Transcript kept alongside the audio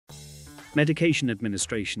Medication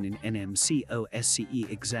administration in NMC OSCE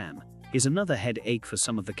exam is another headache for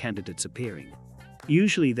some of the candidates appearing.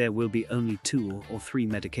 Usually there will be only 2 or 3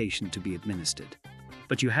 medication to be administered.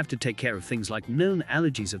 But you have to take care of things like known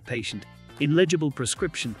allergies of patient, illegible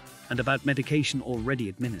prescription, and about medication already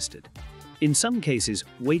administered. In some cases,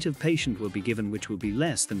 weight of patient will be given which will be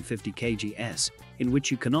less than 50 kgs, in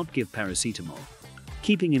which you cannot give paracetamol.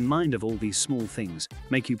 Keeping in mind of all these small things,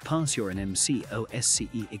 make you pass your NMC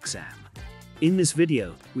OSCE exam. In this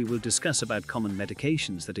video, we will discuss about common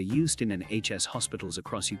medications that are used in NHS hospitals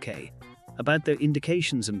across UK, about their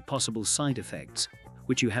indications and possible side effects,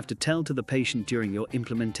 which you have to tell to the patient during your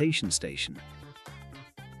implementation station.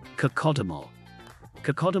 Cocodamol.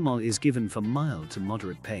 Cocodamol is given for mild to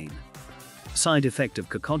moderate pain. Side effect of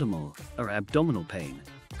cocodamol are abdominal pain,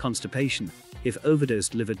 constipation, if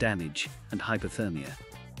overdosed liver damage, and hypothermia.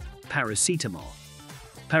 Paracetamol.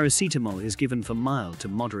 Paracetamol is given for mild to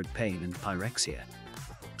moderate pain and pyrexia.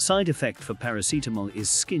 Side effect for paracetamol is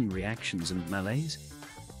skin reactions and malaise.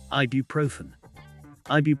 Ibuprofen.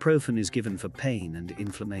 Ibuprofen is given for pain and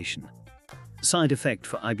inflammation. Side effect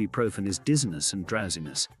for ibuprofen is dizziness and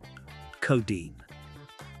drowsiness. Codeine.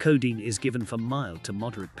 Codeine is given for mild to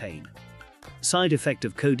moderate pain. Side effect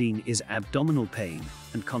of codeine is abdominal pain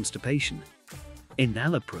and constipation.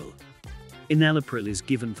 Enalapril. Enalapril is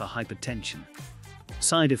given for hypertension.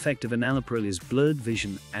 Side effect of enalapril is blurred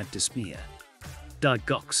vision and dyspnea.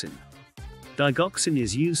 Digoxin. Digoxin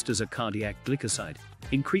is used as a cardiac glycoside,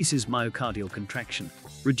 increases myocardial contraction,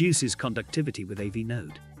 reduces conductivity with AV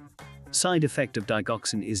node. Side effect of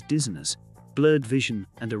digoxin is dizziness, blurred vision,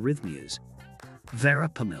 and arrhythmias.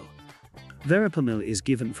 Verapamil. Verapamil is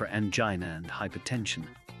given for angina and hypertension.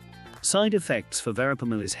 Side effects for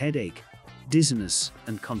verapamil is headache, dizziness,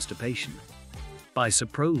 and constipation.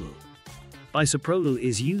 Bisoprolol. Bisoprolol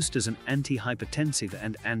is used as an antihypertensive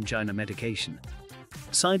and angina medication.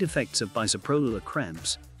 Side effects of bisoprolol are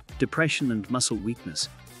cramps, depression, and muscle weakness.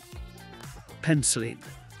 Penicillin.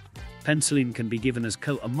 Penicillin can be given as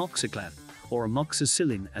co-amoxiclav or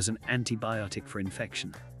amoxicillin as an antibiotic for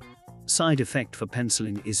infection. Side effect for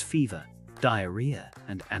penicillin is fever, diarrhea,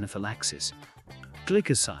 and anaphylaxis.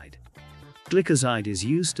 Glicoside. Glicoside is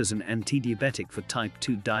used as an antidiabetic for type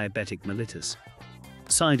 2 diabetic mellitus.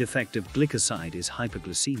 Side effect of glicoside is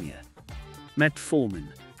hypoglycemia. Metformin.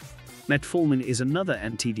 Metformin is another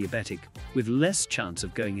antidiabetic with less chance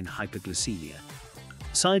of going in hypoglycemia.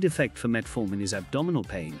 Side effect for metformin is abdominal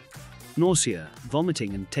pain, nausea,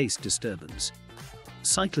 vomiting, and taste disturbance.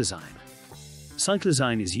 Cyclizine.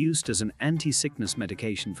 Cyclizine is used as an anti-sickness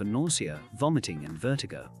medication for nausea, vomiting, and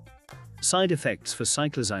vertigo. Side effects for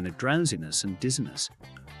cyclizine are drowsiness and dizziness.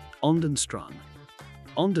 Ondansetron.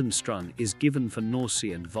 Ondansetron is given for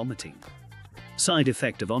nausea and vomiting. Side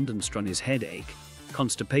effect of ondansetron is headache,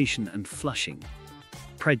 constipation, and flushing.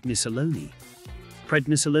 Prednisolone.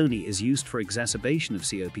 Prednisolone is used for exacerbation of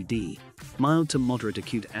COPD, mild to moderate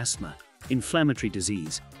acute asthma, inflammatory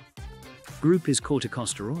disease. Group is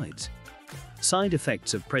corticosteroids. Side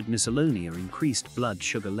effects of prednisolone are increased blood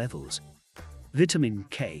sugar levels. Vitamin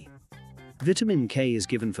K. Vitamin K is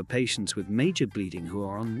given for patients with major bleeding who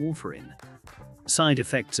are on warfarin. Side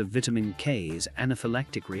effects of vitamin K is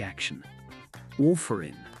anaphylactic reaction.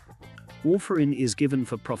 Warfarin. Warfarin is given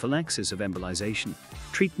for prophylaxis of embolization,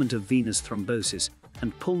 treatment of venous thrombosis,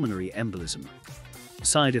 and pulmonary embolism.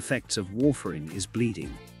 Side effects of warfarin is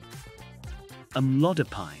bleeding.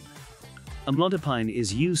 Amlodipine. Amlodipine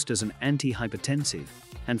is used as an antihypertensive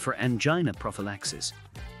and for angina prophylaxis.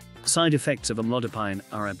 Side effects of amlodipine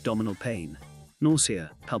are abdominal pain,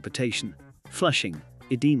 nausea, palpitation, flushing,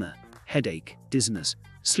 edema, headache, dizziness,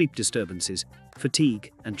 sleep disturbances,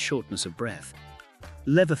 fatigue, and shortness of breath.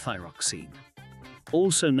 Levothyroxine.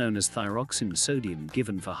 Also known as thyroxine sodium,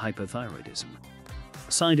 given for hypothyroidism.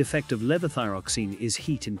 Side effect of levothyroxine is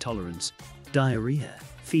heat intolerance, diarrhea,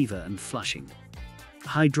 fever, and flushing.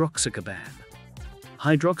 Hydroxycorban.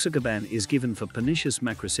 Hydroxycorban is given for pernicious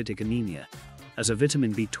macrocytic anemia as a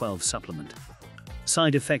vitamin B12 supplement.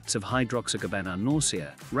 Side effects of hydroxycorban are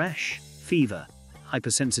nausea, rash, fever,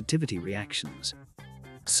 hypersensitivity reactions.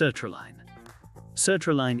 Sertraline.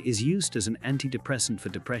 Sertraline is used as an antidepressant for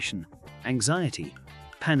depression, anxiety,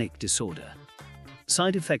 panic disorder.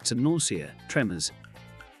 Side effects are nausea, tremors,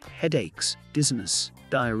 headaches, dizziness,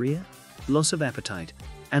 diarrhea, loss of appetite,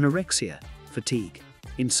 anorexia, fatigue,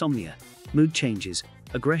 insomnia, mood changes,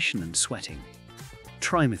 aggression, and sweating.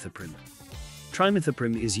 Trimethoprim.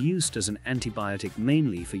 Trimethoprim is used as an antibiotic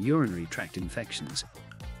mainly for urinary tract infections.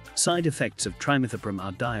 Side effects of trimethoprim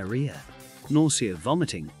are diarrhea, nausea,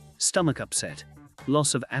 vomiting, stomach upset,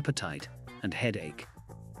 loss of appetite, and headache.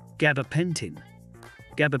 Gabapentin.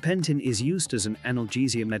 Gabapentin is used as an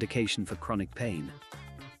analgesia medication for chronic pain.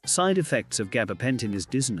 Side effects of gabapentin is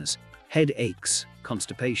dizziness, head aches,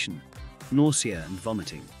 constipation, nausea and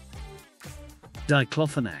vomiting.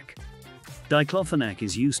 Diclofenac. Diclofenac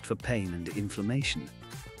is used for pain and inflammation.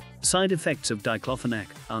 Side effects of diclofenac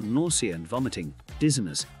are nausea and vomiting,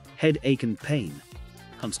 dizziness, headache and pain,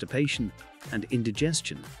 constipation, and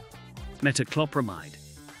indigestion. Metoclopramide.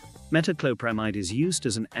 Metoclopramide is used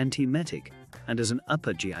as an antiemetic and as an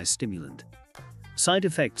upper GI stimulant. Side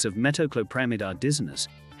effects of metoclopramide are dizziness,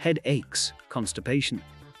 head aches, constipation,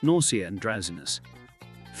 nausea and drowsiness.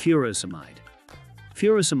 Furosemide.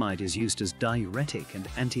 Furosemide is used as diuretic and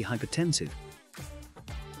antihypertensive,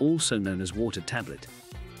 also known as water tablet.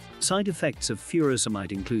 Side effects of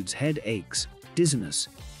furosemide includes head aches, dizziness,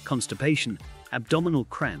 constipation, abdominal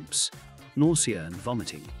cramps, nausea and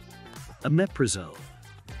vomiting. Omeprazole.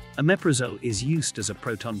 Omeprazole is used as a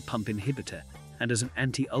proton pump inhibitor and as an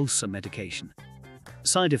anti-ulcer medication.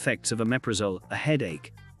 Side effects of omeprazole are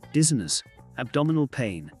headache, dizziness, abdominal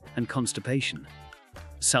pain, and constipation.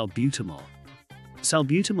 Salbutamol.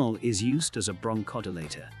 Salbutamol is used as a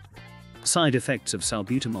bronchodilator. Side effects of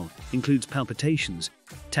salbutamol includes palpitations,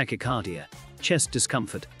 tachycardia, chest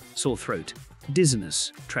discomfort, sore throat,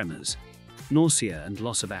 dizziness, tremors, nausea and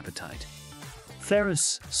loss of appetite.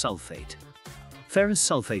 Ferrous sulfate. Ferrous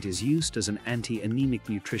sulfate is used as an anti-anemic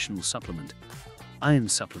nutritional supplement. Iron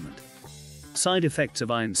supplement. Side effects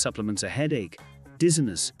of iron supplements are headache,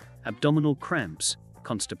 dizziness, abdominal cramps,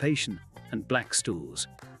 constipation, and black stools.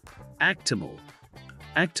 Actimel.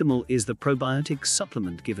 Actimel is the probiotic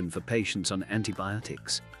supplement given for patients on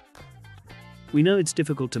antibiotics. We know it's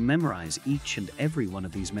difficult to memorize each and every one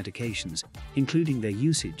of these medications, including their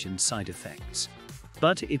usage and side effects.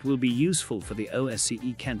 But it will be useful for the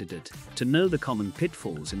OSCE candidate to know the common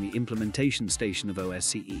pitfalls in the implementation station of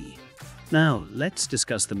OSCE. Now, let's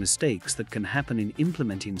discuss the mistakes that can happen in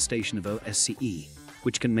implementing station of OSCE,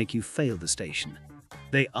 which can make you fail the station.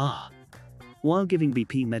 They are: while giving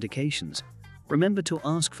BP medications, remember to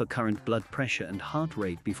ask for current blood pressure and heart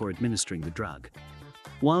rate before administering the drug.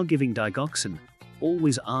 While giving Digoxin,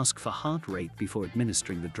 always ask for heart rate before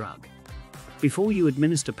administering the drug. Before you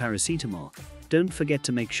administer paracetamol, don't forget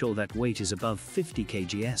to make sure that weight is above 50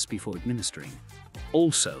 kgs before administering.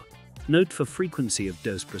 Also, note for frequency of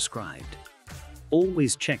dose prescribed.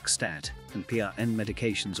 Always check STAT and PRN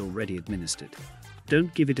medications already administered.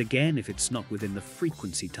 Don't give it again if it's not within the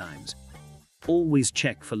frequency times. Always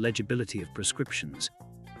check for legibility of prescriptions.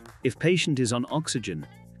 If patient is on oxygen,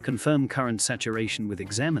 confirm current saturation with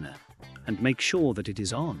examiner and make sure that it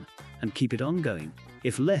is on and keep it ongoing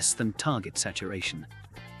if less than target saturation.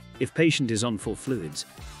 If patient is on for fluids,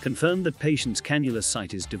 confirm that patient's cannula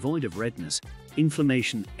site is devoid of redness,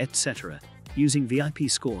 inflammation, etc. using VIP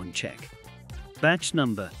score and check. Batch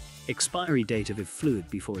number, expiry date of if fluid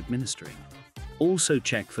before administering. Also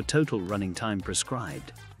check for total running time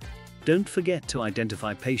prescribed. Don't forget to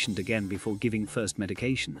identify patient again before giving first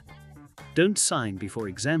medication. Don't sign before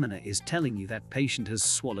examiner is telling you that patient has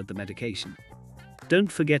swallowed the medication.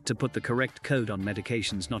 Don't forget to put the correct code on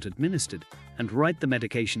medications not administered and write the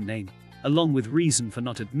medication name, along with reason for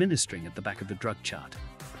not administering at the back of the drug chart.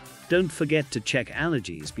 Don't forget to check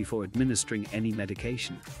allergies before administering any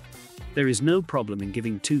medication. There is no problem in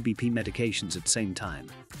giving 2 BP medications at the same time.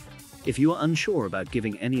 If you are unsure about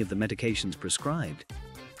giving any of the medications prescribed,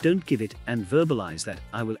 don't give it and verbalize that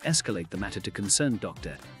I will escalate the matter to concerned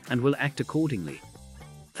doctor and will act accordingly.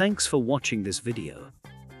 Thanks for watching this video.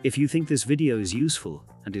 If you think this video is useful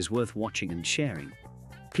and is worth watching and sharing,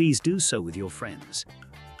 please do so with your friends.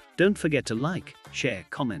 Don't forget to like, share,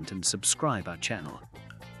 comment and subscribe our channel.